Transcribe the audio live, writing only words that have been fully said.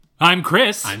I'm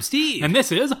Chris. I'm Steve. And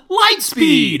this is Lightspeed. Light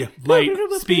speed. Light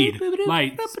speed.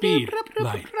 Light speed.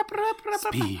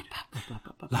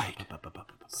 Light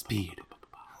speed.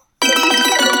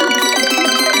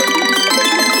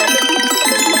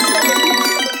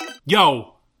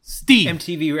 Yo, Steve.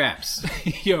 MTV Raps.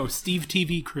 Yo, Steve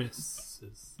TV Chris.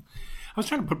 I was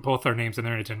trying to put both our names in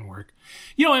there and it didn't work.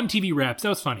 Yo, MTV Raps. That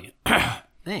was funny.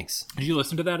 Thanks. Did you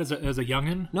listen to that as a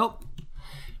youngin'? Nope.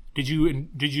 Did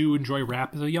you enjoy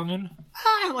rap as a youngin'?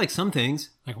 I like some things.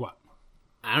 Like what?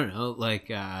 I don't know.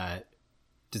 Like, I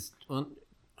was going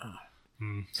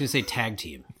to say tag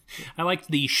team. I liked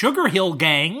the Sugar Hill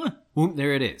Gang. Ooh,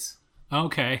 there it is.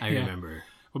 Okay. I remember.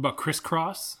 What about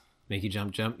Crisscross? Make you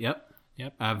jump, jump. Yep.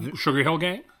 Sugar Hill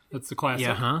Gang? That's the classic.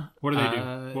 Yeah, huh? What do they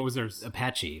do? What was theirs?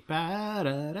 Apache.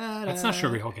 That's not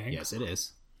Sugar Hill Gang. Yes, it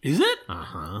is. Is it?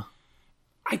 Uh-huh.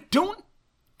 I don't...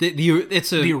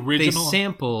 It's the original. They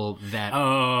sample that.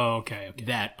 Oh, okay.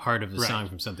 That part of the song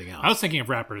from something else. I was thinking of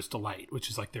Rapper's Delight,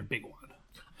 which is like their big one.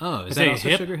 Oh, is that also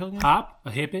hip, Sugar Hill Gang? Hop, a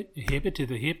hip it to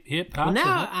the hip hop. Well,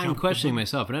 now I'm questioning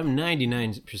myself, but I'm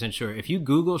 99% sure. If you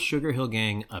Google Sugar Hill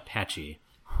Gang Apache,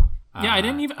 yeah, I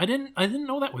didn't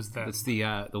know that was them. It's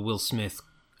the Will Smith,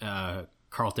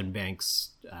 Carlton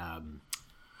Banks.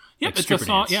 Yep, it's a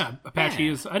song. Yeah, Apache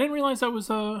is. I didn't realize that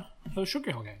was a Sugar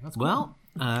Hill Gang. That's cool. Well.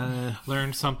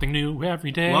 Learn something new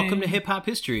every day. Welcome to Hip Hop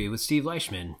History with Steve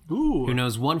Leishman, who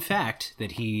knows one fact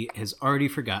that he has already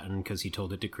forgotten because he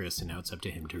told it to Chris, and now it's up to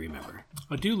him to remember.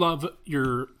 I do love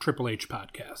your Triple H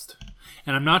podcast,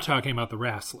 and I'm not talking about The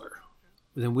Wrestler.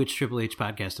 Then which Triple H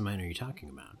podcast of mine are you talking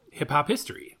about? Hip Hop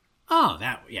History. Oh,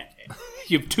 that, yeah.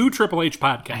 You have two Triple H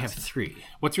podcasts. I have three.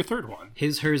 What's your third one?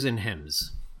 His, Hers, and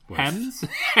Hems. Hems?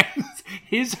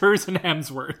 His, Hers, and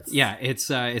Hemsworth. Yeah, it's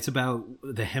about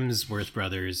the Hemsworth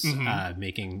brothers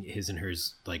making his and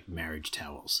hers like marriage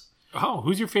towels. Oh,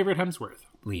 who's your favorite Hemsworth?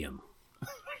 Liam.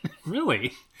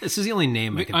 Really? This is the only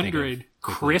name I can think of.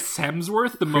 Chris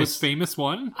Hemsworth, the most famous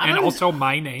one, and also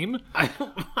my name. I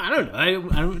don't know.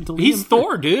 I don't. He's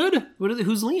Thor, dude.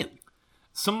 Who's Liam?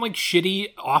 Some like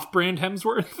shitty off-brand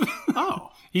Hemsworth. Oh,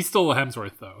 he's still a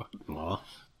Hemsworth though. Well.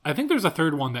 I think there's a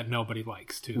third one that nobody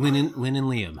likes, too. Lynn and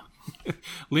Liam.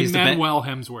 Lin-Manuel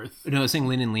Hemsworth. No, I was saying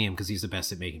Lynn and Liam because he's the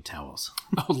best at making towels.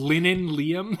 Oh, Lynn and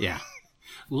Liam? Yeah.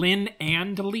 Lynn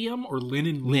and Liam or Lynn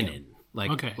and Liam? Linen.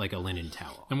 Like a linen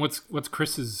towel. And what's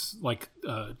Chris's, like,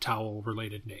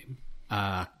 towel-related name?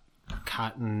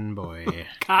 Cotton Boy.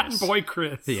 Cotton Boy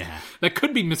Chris. Yeah. That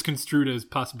could be misconstrued as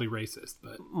possibly racist,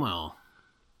 but... Well...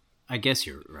 I guess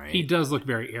you're right. He does look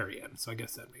very Aryan, so I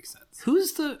guess that makes sense.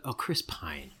 Who's Chris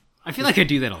Pine? I feel like I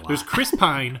do that a lot. There's Chris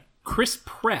Pine, Chris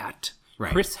Pratt,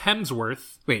 right. Chris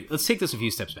Hemsworth. Wait, let's take this a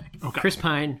few steps back. Okay. Chris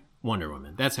Pine, Wonder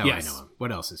Woman. That's how I know him.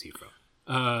 What else is he from?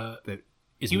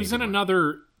 He was in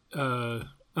another... and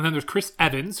then there's Chris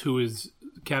Evans, who is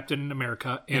Captain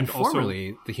America. And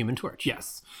formerly also, the Human Torch.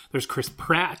 Yes. There's Chris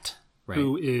Pratt,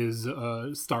 who is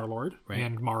Star-Lord,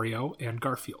 and Mario, and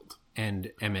Garfield.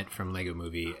 And Emmett from Lego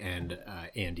Movie, and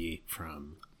Andy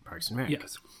from Parks and Rec.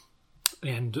 Yes.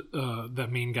 And the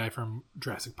main guy from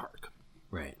Jurassic Park.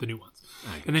 Right. The new ones.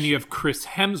 And then you have Chris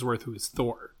Hemsworth, who is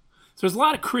Thor. So there's a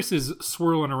lot of Chris's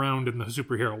swirling around in the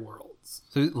superhero worlds.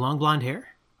 So long blonde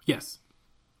hair? Yes.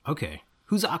 Okay.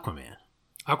 Who's Aquaman?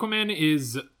 Aquaman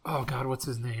is... Oh, God, what's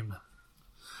his name?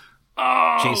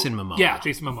 Oh! Jason Momoa. Yeah,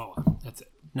 Jason Momoa. That's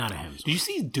it. Not a Hemsworth. Did you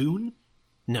see Dune?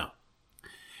 No.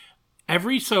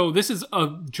 So this is a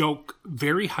joke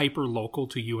very hyper local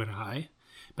to you and I,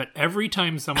 but every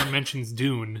time someone mentions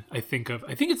Dune, I think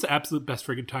it's the absolute best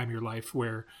friggin' time of your life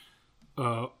where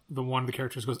one of the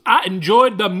characters goes, I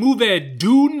enjoyed the movie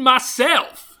Dune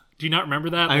myself. Do you not remember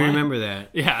that line? I remember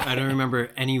that. Yeah. I don't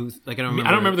remember I don't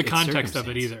remember the context of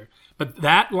it either. But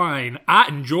that line, I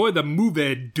enjoy the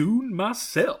movie Dune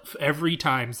myself, every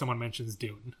time someone mentions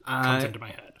Dune, comes into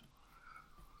my head.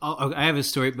 I have a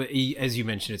story, but as you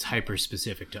mentioned, it's hyper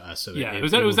specific to us. So yeah, it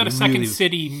was at a Second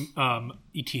City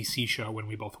ETC show when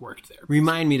we both worked there.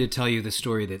 Remind me to tell you the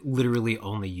story that literally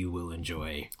only you will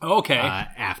enjoy. Okay.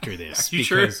 After this, are you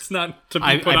sure it's not to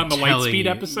be put on the Lightspeed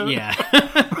episode? Yeah,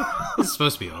 it's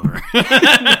supposed to be over.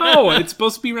 No, it's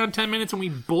supposed to be around 10 minutes, and we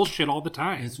bullshit all the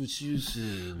time. That's what you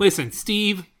said. Listen,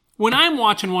 Steve, when I'm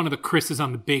watching one of the Chris's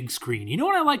on the big screen, you know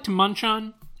what I like to munch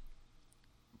on?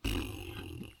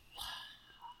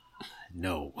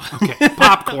 No. Okay,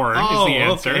 popcorn is the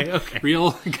answer. Okay.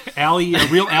 Real alley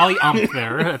ump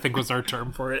there, I think was our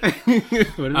term for it. What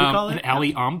do we call it? An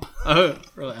alley ump.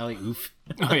 Real alley oof.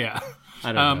 Oh, yeah.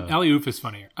 I don't know. Alley oof is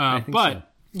funnier. I think but so.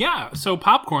 Yeah, so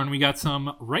popcorn, we got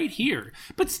some right here.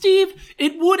 But Steve,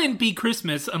 it wouldn't be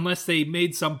Christmas unless they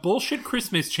made some bullshit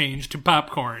Christmas change to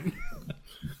popcorn.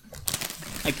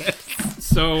 I guess.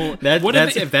 So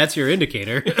if that's your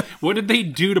indicator. What did they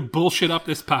do to bullshit up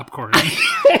this popcorn?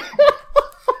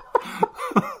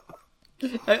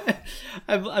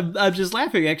 I'm just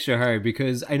laughing extra hard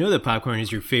because I know that popcorn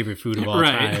is your favorite food of all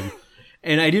time.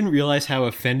 And I didn't realize how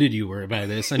offended you were by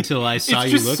this until I saw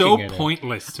you looking at it. It's just so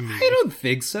pointless to me. I don't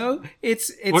think so.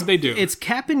 It's What'd they do? It's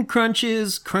Cap'n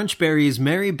Crunch's Crunch Berries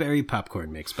Merry Berry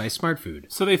Popcorn Mix by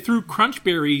Smartfood. So they threw Crunch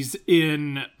Berries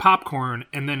in popcorn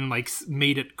and then like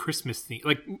made it Christmas themed.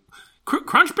 Like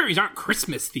Crunch Berries aren't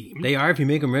Christmas themed. They are if you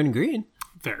make them red and green.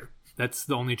 Fair. That's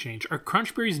the only change. Are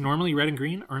Crunch Berries normally red and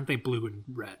green? Or aren't they blue and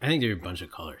red? I think they're a bunch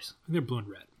of colors. They're blue and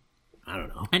red. I don't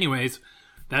know. Anyways,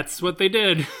 that's what they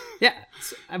did. Yeah.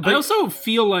 But I also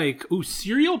feel like,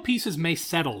 cereal pieces may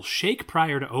settle. Shake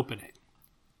prior to opening.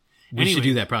 We should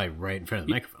do that probably right in front of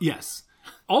the microphone. Yes.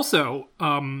 Also,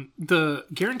 the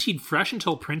guaranteed fresh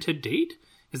until printed date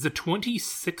is the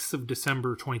 26th of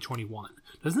December 2021.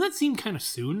 Doesn't that seem kind of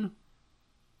soon?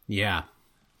 Yeah.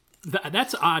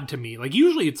 That's odd to me. Like,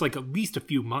 usually it's like at least a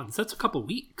few months. That's a couple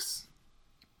weeks.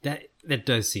 That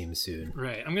does seem soon.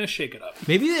 Right. I'm going to shake it up.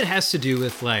 Maybe it has to do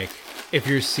with, like, if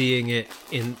you're seeing it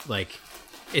in, like,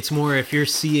 it's more if you're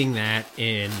seeing that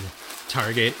in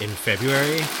Target in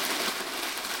February.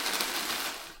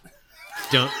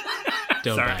 Don't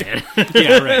buy it.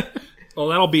 Yeah, right. Well,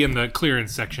 that'll be in the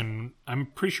clearance section. I'm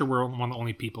pretty sure we're one of the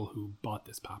only people who bought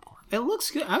this popcorn. It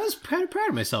looks good. I was kind of proud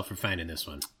of myself for finding this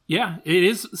one. Yeah, it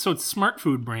is. So it's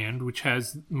Smartfood brand, which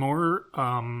has more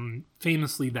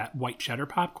famously that white cheddar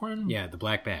popcorn. Yeah, the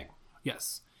black bag.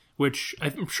 Yes, which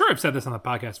I'm sure I've said this on the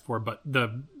podcast before, but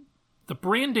the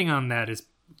branding on that is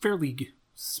fairly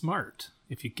smart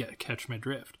if you catch my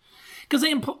drift. Because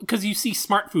you see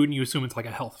Smartfood and you assume it's like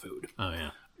a health food. Oh, yeah.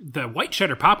 The white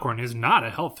cheddar popcorn is not a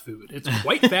health food. It's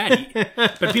white fatty.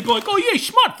 But people are like, oh, yeah,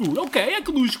 Smartfood. Okay, I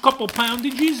could lose a couple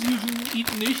poundages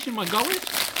eating this in my gullet.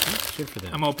 Good for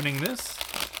them. I'm opening this.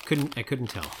 I couldn't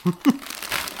tell.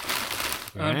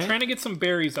 I'm trying to get some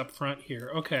berries up front here.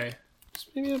 Okay. Just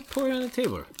maybe pour it on the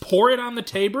table. Pour it on the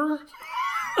table?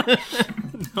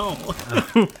 No.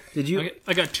 Did you?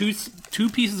 I got two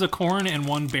pieces of corn and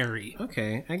one berry.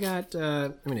 Okay. I got...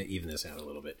 I'm going to even this out a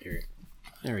little bit here.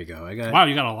 There we go. Wow,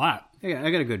 you got a lot. I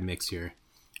got a good mix here.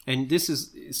 And this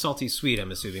is salty sweet, I'm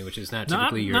assuming, which is not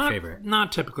typically your favorite.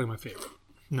 Not typically my favorite.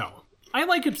 No. I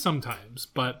like it sometimes,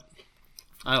 but...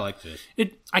 I like this.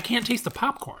 I can't taste the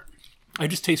popcorn. I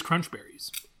just taste Crunch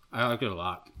Berries. I like it a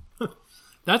lot.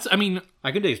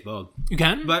 I can taste both. You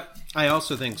can? But I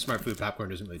also think Smartfood popcorn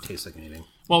doesn't really taste like anything.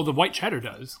 Well, the white cheddar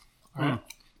does. Right?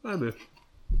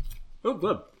 Oh,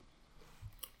 good.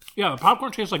 Yeah, the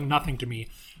popcorn tastes like nothing to me.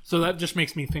 So that just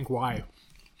makes me think, why?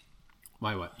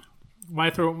 Why what? Why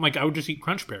throw... Like, I would just eat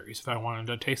Crunch Berries if I wanted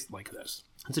to taste like this.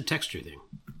 It's a texture thing.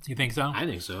 You think so? I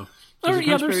think so. Crunch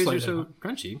berries are so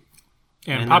crunchy.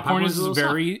 And popcorn is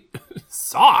very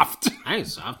soft. I think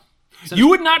soft. You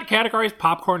would not categorize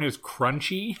popcorn as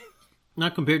crunchy?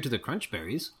 Not compared to the Crunch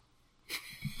Berries.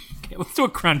 Okay, let's do a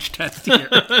crunch test here.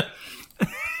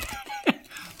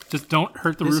 Just don't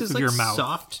hurt the roof of your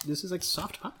mouth. This is like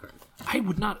soft popcorn. I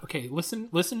would not. Okay,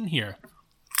 listen here.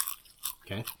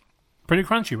 Okay. Pretty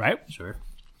crunchy, right? Sure.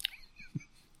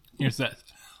 Here's this.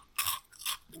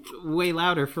 Way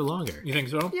louder for longer. You think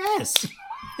so? Yes.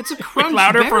 It's a crunch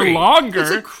louder berry. For longer.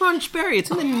 It's a crunch berry.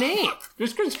 It's in the name.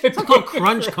 It's not called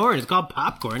crunch corn. It's called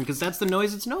popcorn because that's the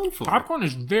noise it's known for. Popcorn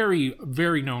is very,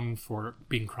 very known for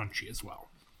being crunchy as well.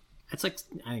 It's like,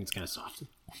 I think it's kind of soft.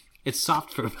 It's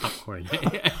soft for popcorn.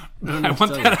 I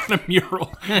want that on a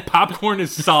mural. Popcorn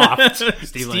is soft.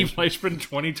 Steve Fleischman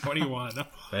 2021.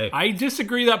 Hey. I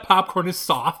disagree that popcorn is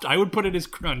soft. I would put it as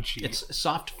crunchy. It's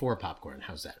soft for popcorn.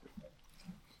 How's that?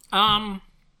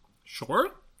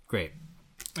 Sure. Great.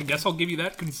 I guess I'll give you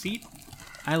that conceit.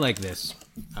 I like this.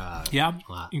 Yeah?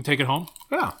 You can take it home?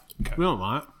 Yeah. Okay. We don't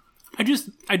want it.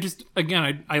 I just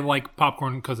again, I like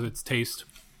popcorn because of its taste.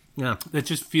 Yeah. It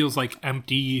just feels like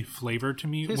empty flavor to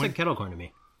me. It tastes like kettle corn to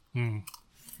me.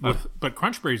 But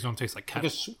Crunch Berries don't taste like kettle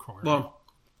corn. Well,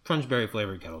 Crunch Berry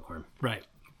flavored kettle corn. Right.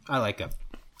 I like it.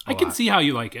 I can see how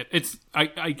you like it.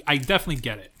 I definitely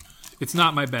get it. It's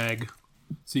not my bag,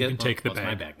 so you can take the bag. It's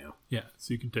my bag now. Yeah,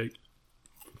 so you can take...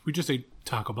 We just ate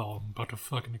Taco Bell. I'm about to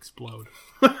fucking explode.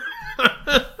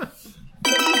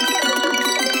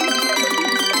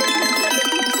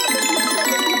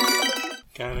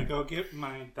 Gotta go get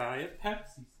my Diet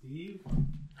Pepsi, Steve.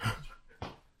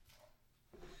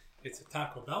 It's a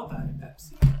Taco Bell Diet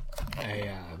Pepsi.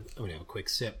 I'm gonna have a quick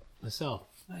sip myself.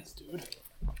 Nice, dude.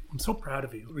 I'm so proud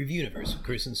of you. Review Universe with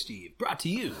Chris and Steve. Brought to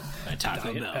you by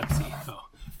Taco Bell. Pepsi. Oh.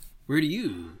 Where do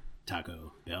you,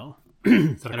 Taco Bell?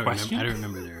 Is that a question? I don't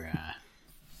remember their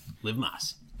Liv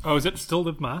Mas. Oh, is it still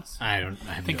Liv Mas? I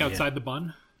think outside the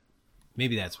bun.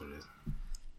 Maybe that's what it is.